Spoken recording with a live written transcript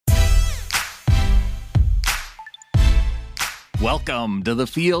Welcome to the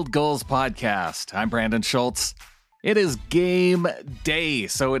Field Goals Podcast. I'm Brandon Schultz. It is game day,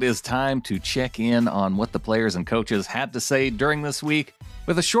 so it is time to check in on what the players and coaches had to say during this week.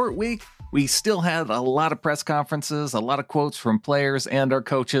 With a short week, we still had a lot of press conferences, a lot of quotes from players and our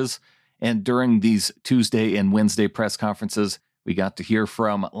coaches. And during these Tuesday and Wednesday press conferences, we got to hear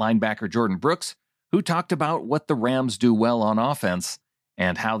from linebacker Jordan Brooks, who talked about what the Rams do well on offense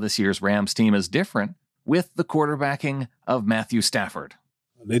and how this year's Rams team is different with the quarterbacking of Matthew Stafford.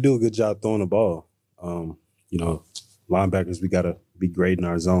 They do a good job throwing the ball. Linebackers, we got to be great in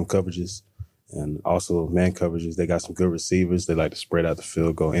our zone coverages and also man coverages. They got some good receivers. They like to spread out the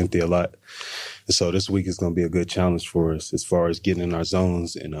field, go empty a lot. And so this week is going to be a good challenge for us as far as getting in our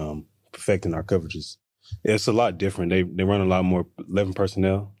zones and perfecting our coverages. Yeah, it's a lot different. They run a lot more 11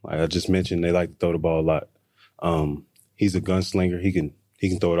 personnel. Like I just mentioned, they like to throw the ball a lot. He's a gunslinger. He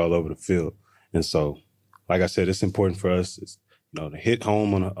can throw it all over the field. And so, like I said, it's important for us, to hit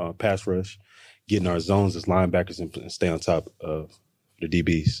home on a pass rush, get in our zones as linebackers and stay on top of the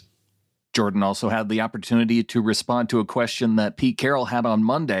DBs. Jordan also had the opportunity to respond to a question that Pete Carroll had on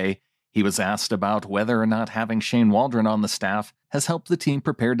Monday. He was asked about whether or not having Shane Waldron on the staff has helped the team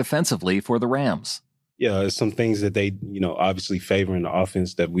prepare defensively for the Rams. Yeah, it's some things that they, obviously favor in the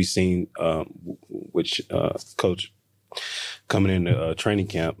offense that we've seen, which Coach coming into training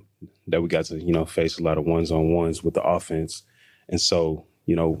camp, that we got to, face a lot of ones-on-ones with the offense. And so,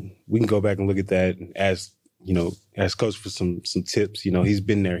 we can go back and look at that and ask Coach for some tips. He's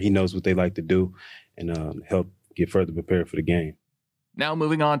been there. He knows what they like to do and help get further prepared for the game. Now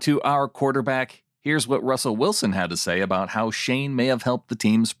moving on to our quarterback, here's what Russell Wilson had to say about how Shane may have helped the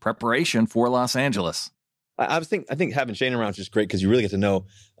team's preparation for Los Angeles. I think having Shane around is just great because you really get to know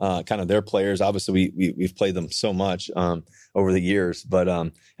kind of their players. Obviously, we've played them so much over the years, but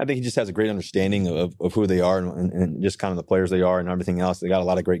I think he just has a great understanding of who they are and just kind of the players they are and everything else. They got a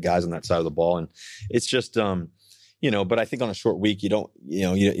lot of great guys on that side of the ball, and it's just but I think on a short week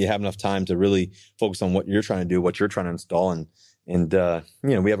you have enough time to really focus on what you're trying to do, what you're trying to install, and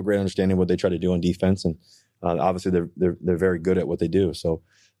we have a great understanding of what they try to do on defense, and obviously they're very good at what they do. So.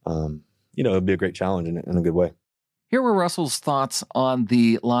 It'll be a great challenge in a good way. Here were Russell's thoughts on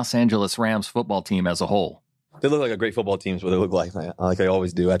the Los Angeles Rams football team as a whole. They look like a great football team is what they look like I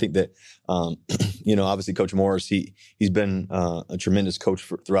always do. I think that, obviously Coach Morris, he's been a tremendous coach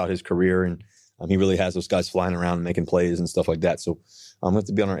throughout his career, and he really has those guys flying around and making plays and stuff like that. So we have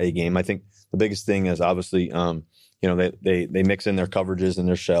to be on our A game. I think the biggest thing is obviously, they mix in their coverages and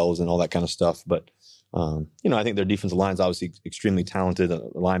their shells and all that kind of stuff, but I think their defensive line is obviously extremely talented. The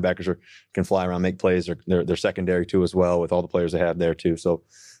linebackers can fly around, make plays. They're secondary too as well with all the players they have there too. So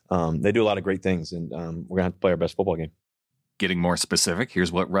they do a lot of great things, and we're gonna have to play our best football game. Getting more specific,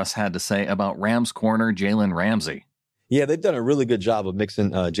 here's what Russ had to say about Rams corner Jalen Ramsey. Yeah, they've done a really good job of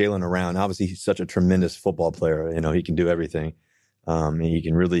mixing Jalen around. Obviously, he's such a tremendous football player. He can do everything. And he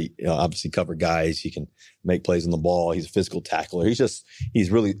can really obviously cover guys. He can make plays on the ball. He's a physical tackler. He's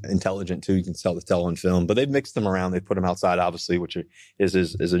really intelligent too. You can tell on film. But they've mixed him around. They put him outside, obviously, which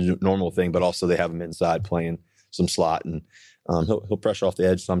is a normal thing. But also they have him inside playing some slot, and he'll pressure off the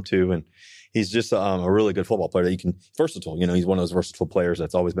edge some too. And he's just a really good football player. That you can versatile. He's one of those versatile players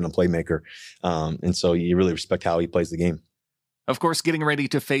that's always been a playmaker. And so you really respect how he plays the game. Of course, getting ready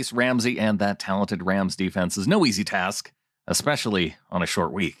to face Ramsey and that talented Rams defense is no easy task, especially on a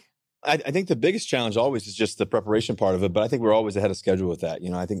short week. I think the biggest challenge always is just the preparation part of it, but I think we're always ahead of schedule with that.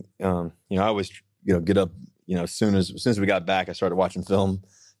 I think, I always, get up, as soon as we got back, I started watching film,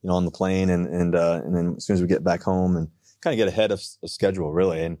 on the plane and then as soon as we get back home and kind of get ahead of schedule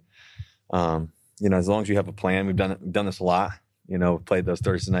really. And, as long as you have a plan, we've done this a lot, played those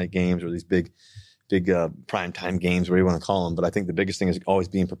Thursday night games or these big prime time games, whatever you want to call them. But I think the biggest thing is always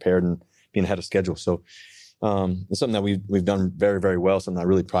being prepared and being ahead of schedule. So, it's something that we've done very, very well, something I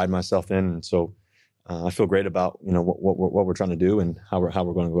really pride myself in. And so I feel great about, what we're trying to do and how we're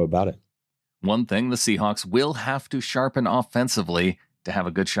going to go about it. One thing the Seahawks will have to sharpen offensively to have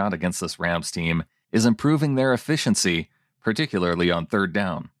a good shot against this Rams team is improving their efficiency, particularly on third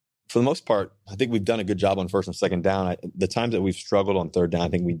down. For the most part, I think we've done a good job on first and second down. The times that we've struggled on third down, I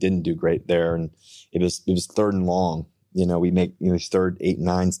think we didn't do great there. And it was third and long. We make these third 8,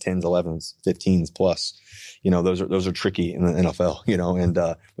 9s, 10s, 11s, 15s plus. Those are tricky in the NFL,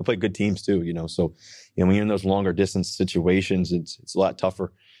 and we play good teams too, So, when you're in those longer distance situations, it's a lot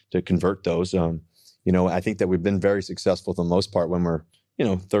tougher to convert those. I think that we've been very successful for the most part when we're,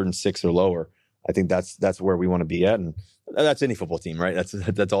 3rd and 6 or lower. I think that's where we want to be at. And That's any football team, right?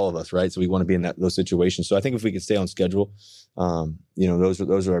 That's all of us, right? So we want to be in those situations. So I think if we could stay on schedule, those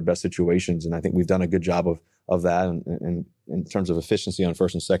are our best situations, and I think we've done a good job of that, and in terms of efficiency on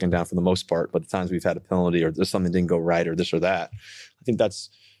first and second down for the most part. But the times we've had a penalty or there's something didn't go right or this or that, I think that's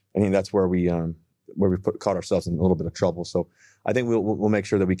where we caught ourselves in a little bit of trouble. So I think we'll make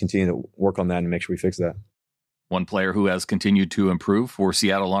sure that we continue to work on that and make sure we fix that. One player who has continued to improve for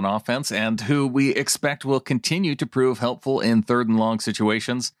Seattle on offense and who we expect will continue to prove helpful in third and long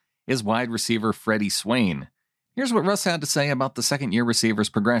situations is wide receiver Freddie Swain. Here's what Russ had to say about the second-year receiver's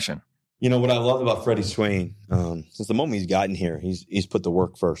progression. What I love about Freddie Swain, since the moment he's gotten here, he's put the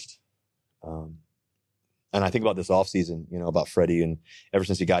work first. And I think about this offseason, about Freddie, and ever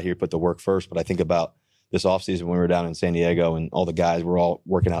since he got here, he put the work first. But I think about this offseason when we were down in San Diego and all the guys were all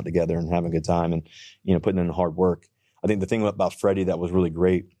working out together and having a good time and, putting in the hard work. I think the thing about Freddie that was really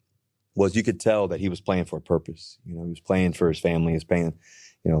great was you could tell that he was playing for a purpose. He was playing for his family, he was playing,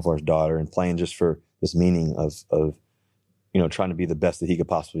 for his daughter, and playing just for this meaning of trying to be the best that he could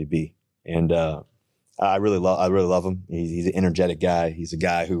possibly be. And I really love him. He's an energetic guy. He's a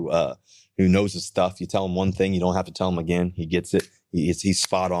guy who knows his stuff. You tell him one thing, you don't have to tell him again. He gets it. He's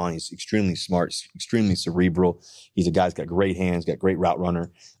spot on. He's extremely smart, extremely cerebral. He's a guy who's got great hands, got great route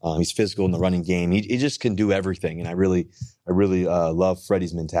runner. He's physical in the running game. He just can do everything. And I really love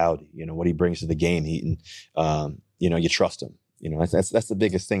Freddie's mentality. What he brings to the game. You trust him. That's the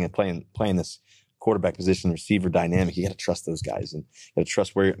biggest thing in playing this quarterback position, receiver dynamic. You got to trust those guys, and you got to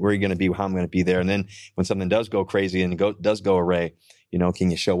trust where you're going to be, how I'm going to be there. And then when something does go crazy and does go awry,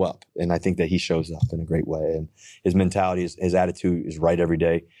 can you show up? And I think that he shows up in a great way. And his mentality, his attitude is right every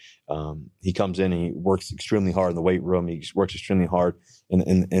day. He comes in and he works extremely hard in the weight room. He works extremely hard in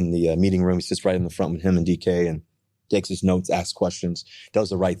the meeting room. He sits right in the front with him and DK and takes his notes, asks questions, does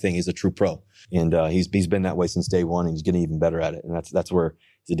the right thing. He's a true pro. And he's been that way since day one, and he's getting even better at it. And that's where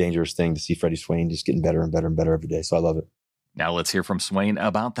it's a dangerous thing to see Freddie Swain just getting better and better and better every day. So I love it. Now let's hear from Swain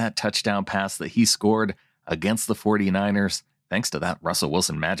about that touchdown pass that he scored against the 49ers, thanks to that Russell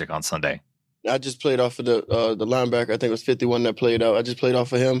Wilson magic on Sunday. I just played off of the linebacker. I think it was 51 that played out. I just played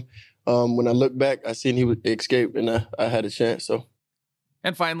off of him. When I look back, I seen he would escape, and I had a chance. So.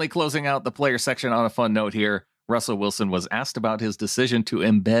 And finally, closing out the player section on a fun note here, Russell Wilson was asked about his decision to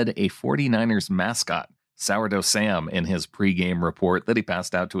embed a 49ers mascot, Sourdough Sam, in his pregame report that he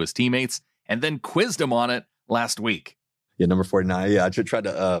passed out to his teammates and then quizzed him on it last week. Yeah, number 49. Yeah, I tried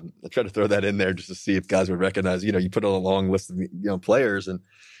to throw that in there just to see if guys would recognize. You put on a long list of players, and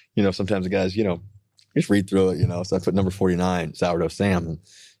sometimes the guys just read through it. So I put number 49, Sourdough Sam, and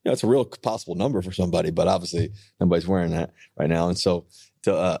it's a real possible number for somebody, but obviously nobody's wearing that right now, and so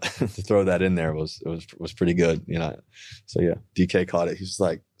to throw that in there was pretty good. So yeah, DK caught it. He's just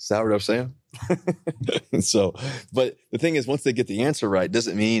like, Sourdough Sam. And so, but the thing is, once they get the answer right, they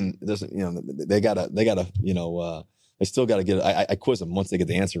still gotta get it. I quiz them once they get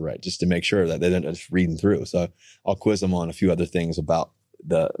the answer right, just to make sure that they're not just reading through. So I'll quiz them on a few other things about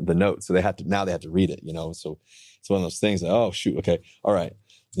the note. So they have to read it, so it's one of those things that, oh shoot, okay, all right,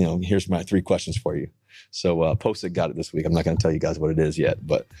 here's my 3 questions for you. So Post-it got it this week. I'm not going to tell you guys what it is yet,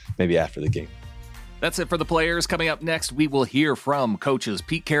 but maybe after the game. That's it for the players. Coming up next, we will hear from coaches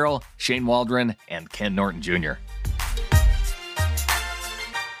Pete Carroll, Shane Waldron, and Ken Norton Jr.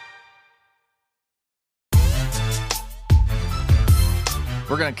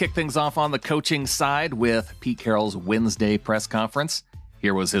 We're going to kick things off on the coaching side with Pete Carroll's Wednesday press conference.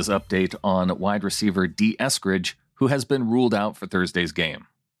 Here was his update on wide receiver D. Eskridge, who has been ruled out for Thursday's game.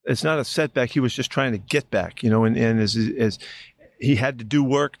 It's not a setback. He was just trying to get back, and as he had to do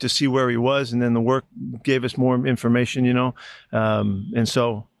work to see where he was, and then the work gave us more information, and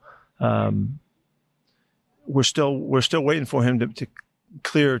so we're still waiting for him to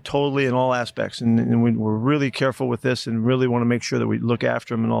clear totally in all aspects, and we're really careful with this, and really want to make sure that we look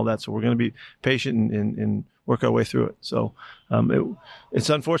after him and all that. So we're going to be patient and work our way through it. So it's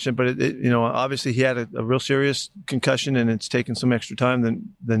unfortunate, but obviously he had a real serious concussion, and it's taken some extra time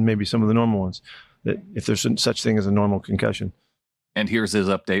than maybe some of the normal ones, that if there's such thing as a normal concussion. And here's his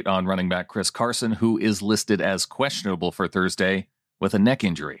update on running back Chris Carson, who is listed as questionable for Thursday with a neck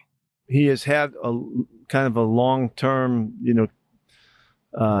injury. He has had a kind of a long-term,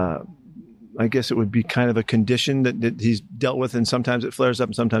 I guess it would be kind of a condition that he's dealt with, and sometimes it flares up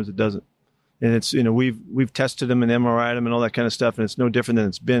and sometimes it doesn't. And it's, we've tested him and MRI'd him and all that kind of stuff, and it's no different than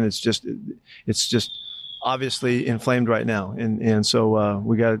it's been. It's just obviously inflamed right now. And so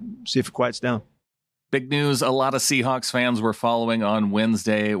we got to see if it quiets down. Big news a lot of Seahawks fans were following on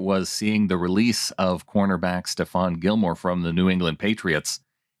Wednesday was seeing the release of cornerback Stephon Gilmore from the New England Patriots.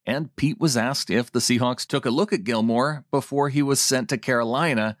 and Pete was asked if the Seahawks took a look at Gilmore before he was sent to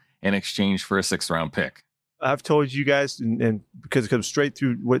Carolina in exchange for a 6th-round pick. I've told you guys, and because it comes straight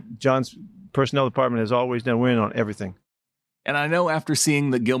through what John's personnel department has always done, we're in on everything. And I know after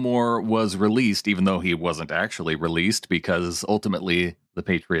seeing that Gilmore was released, even though he wasn't actually released because ultimately the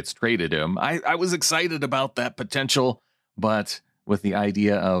Patriots traded him, I was excited about that potential. But with the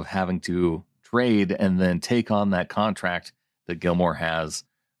idea of having to trade and then take on that contract that Gilmore has,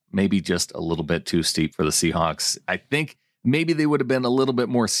 maybe just a little bit too steep for the Seahawks. I think maybe they would have been a little bit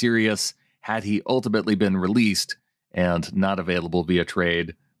more serious had he ultimately been released and not available via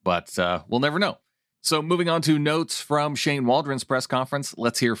trade. But we'll never know. So moving on to notes from Shane Waldron's press conference,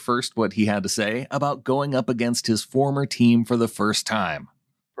 let's hear first what he had to say about going up against his former team for the first time.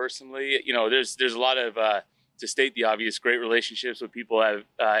 Personally, there's a lot of, to state the obvious, great relationships with people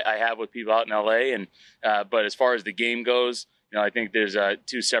I have with people out in LA. And but as far as the game goes, I think there's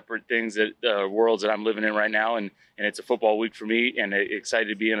two separate things worlds that I'm living in right now. And it's a football week for me, and excited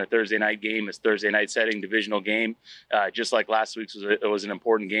to be in a Thursday night game. It's Thursday night setting, divisional game, just like last week's was an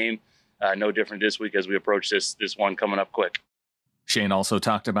important game. No different this week as we approach this one coming up quick. Shane also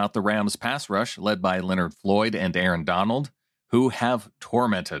talked about the Rams pass rush led by Leonard Floyd and Aaron Donald, who have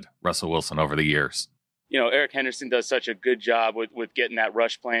tormented Russell Wilson over the years. Eric Henderson does such a good job with getting that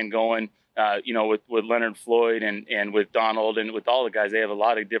rush plan going, with Leonard Floyd and with Donald and with all the guys. They have a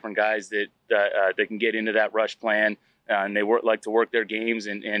lot of different guys that can get into that rush plan, and they like to work their games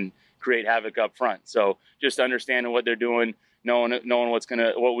and create havoc up front. So just understanding what they're doing, knowing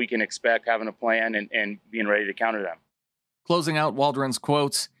what we can expect, having a plan, and being ready to counter them. Closing out Waldron's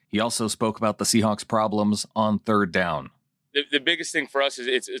quotes, he also spoke about the Seahawks' problems on 3rd down. The biggest thing for us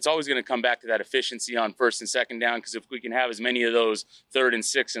is it's always going to come back to that efficiency on 1st and 2nd down, because if we can have as many of those 3rd and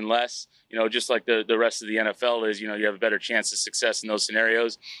 6 and less, just like the rest of the NFL is, you have a better chance of success in those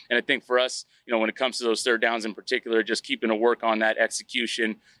scenarios. And I think for us, when it comes to those 3rd downs in particular, just keeping to work on that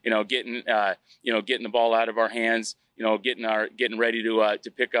execution, getting the ball out of our hands, getting ready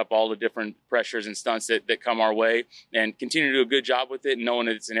to pick up all the different pressures and stunts that come our way, and continue to do a good job with it, and knowing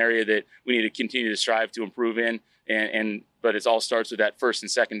that it's an area that we need to continue to strive to improve in. But it all starts with that 1st and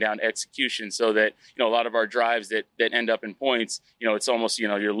 2nd down execution, so that, a lot of our drives that end up in points, it's almost,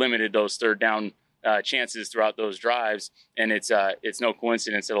 you're limited those 3rd down chances throughout those drives. And it's no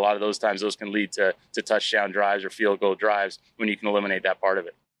coincidence that a lot of those times those can lead to touchdown drives or field goal drives when you can eliminate that part of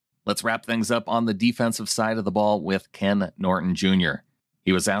it. Let's wrap things up on the defensive side of the ball with Ken Norton Jr.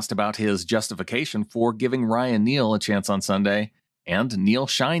 He was asked about his justification for giving Ryan Neal a chance on Sunday, and Neal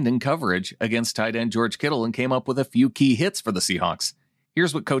shined in coverage against tight end George Kittle and came up with a few key hits for the Seahawks.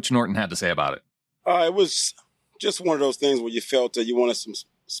 Here's what Coach Norton had to say about it. It was just one of those things where you felt that you wanted some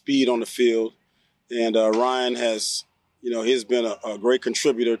speed on the field. And Ryan has, he's been a great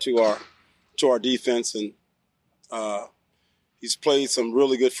contributor to our defense. And he's played some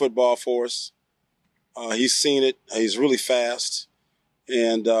really good football for us. He's seen it. He's really fast.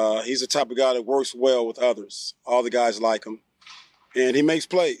 And he's the type of guy that works well with others. All the guys like him. And he makes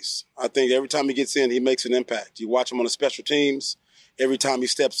plays. I think every time he gets in, he makes an impact. You watch him on the special teams. Every time he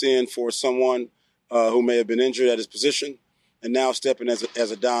steps in for someone who may have been injured at his position, and now stepping as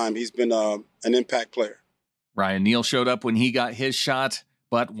a dime, he's been an impact player. Ryan Neal showed up when he got his shot,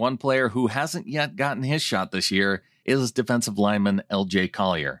 but one player who hasn't yet gotten his shot this year is defensive lineman L.J.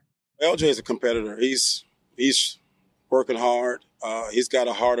 Collier. L.J. is a competitor. He's working hard. He's got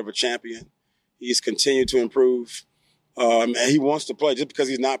a heart of a champion. He's continued to improve. And he wants to play. Just because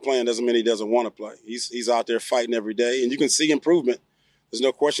he's not playing doesn't mean he doesn't want to play. He's out there fighting every day, and you can see improvement. There's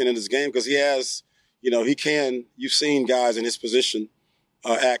no question in his game because he has, you've seen guys in his position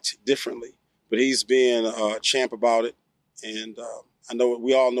act differently, but he's being a champ about it. And I know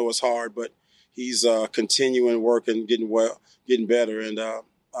we all know it's hard, but he's continuing working, getting better. And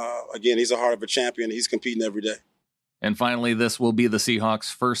again, he's a heart of a champion. He's competing every day. And finally, this will be the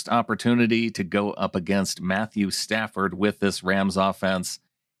Seahawks' first opportunity to go up against Matthew Stafford with this Rams offense.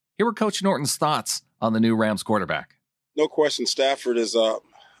 Here were Coach Norton's thoughts on the new Rams quarterback. No question, Stafford is a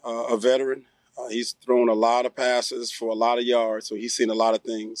veteran. He's thrown a lot of passes for a lot of yards, so he's seen a lot of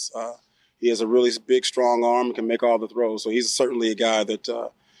things. He has a really big, strong arm and can make all the throws. So he's certainly a guy that,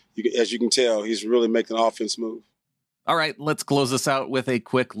 as you can tell, he's really making the offense move. All right, let's close this out with a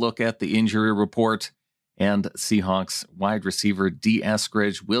quick look at the injury report. And Seahawks wide receiver D.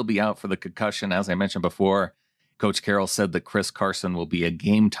 Eskridge will be out for the concussion, as I mentioned before. Coach Carroll said that Chris Carson will be a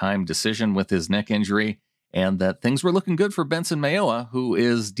game-time decision with his neck injury, and that things were looking good for Benson Mayowa, who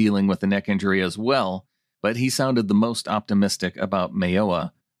is dealing with a neck injury as well. But he sounded the most optimistic about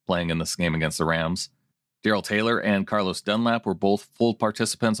Mayowa playing in this game against the Rams. Darrell Taylor and Carlos Dunlap were both full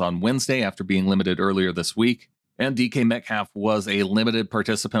participants on Wednesday after being limited earlier this week. And DK Metcalf was a limited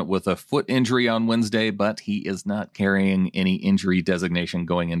participant with a foot injury on Wednesday, but he is not carrying any injury designation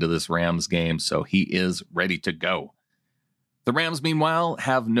going into this Rams game, so he is ready to go. The Rams, meanwhile,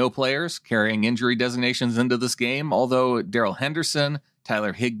 have no players carrying injury designations into this game, although Darrell Henderson,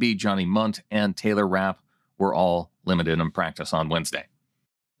 Tyler Higbee, Johnny Munt, and Taylor Rapp were all limited in practice on Wednesday.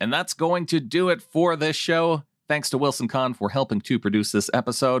 And that's going to do it for this show. Thanks to Wilson Kahn for helping to produce this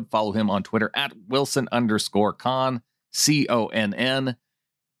episode. Follow him on Twitter at Wilson_Kahn, CONN.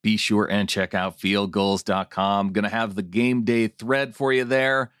 Be sure and check out fieldgoals.com. Going to have the game day thread for you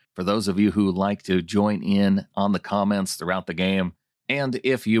there for those of you who like to join in on the comments throughout the game. And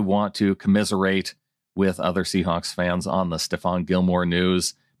if you want to commiserate with other Seahawks fans on the Stephon Gilmore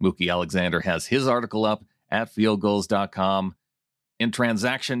news, Mookie Alexander has his article up at fieldgoals.com. In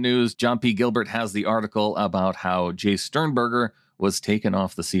transaction news, John P. Gilbert has the article about how Jay Sternberger was taken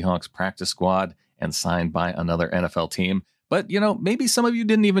off the Seahawks practice squad and signed by another NFL team. But, maybe some of you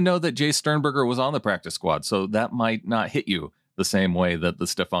didn't even know that Jay Sternberger was on the practice squad, so that might not hit you the same way that the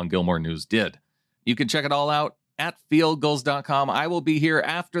Stephon Gilmore news did. You can check it all out at fieldgoals.com. I will be here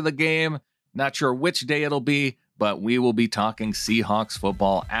after the game. Not sure which day it'll be, but we will be talking Seahawks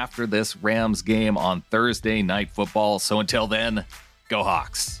football after this Rams game on Thursday Night Football. So until then, go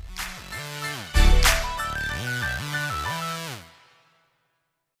Hawks.